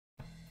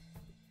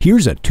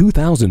Here's a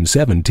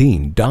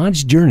 2017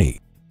 Dodge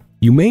Journey.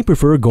 You may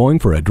prefer going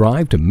for a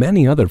drive to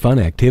many other fun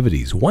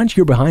activities once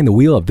you're behind the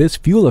wheel of this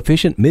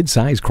fuel-efficient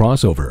mid-size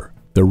crossover.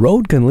 The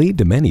road can lead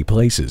to many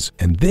places,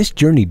 and this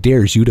Journey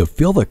dares you to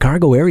fill the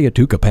cargo area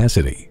to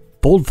capacity.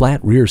 Fold-flat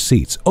rear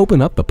seats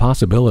open up the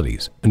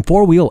possibilities, and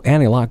four-wheel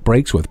anti-lock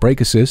brakes with brake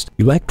assist,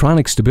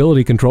 electronic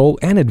stability control,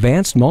 and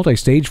advanced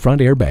multi-stage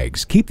front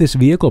airbags keep this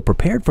vehicle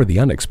prepared for the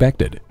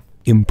unexpected.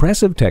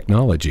 Impressive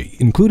technology,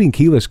 including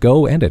keyless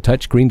go and a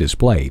touchscreen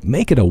display,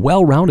 make it a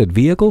well-rounded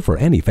vehicle for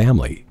any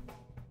family.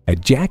 A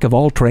jack of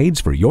all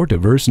trades for your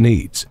diverse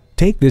needs.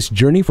 Take this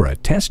Journey for a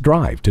test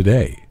drive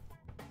today.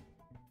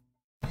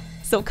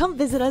 So come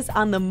visit us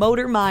on the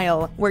Motor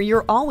Mile, where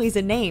you're always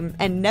a name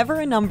and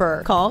never a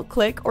number. Call,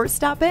 click, or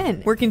stop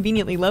in. We're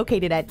conveniently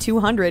located at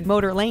 200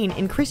 Motor Lane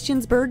in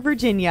Christiansburg,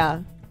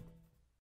 Virginia.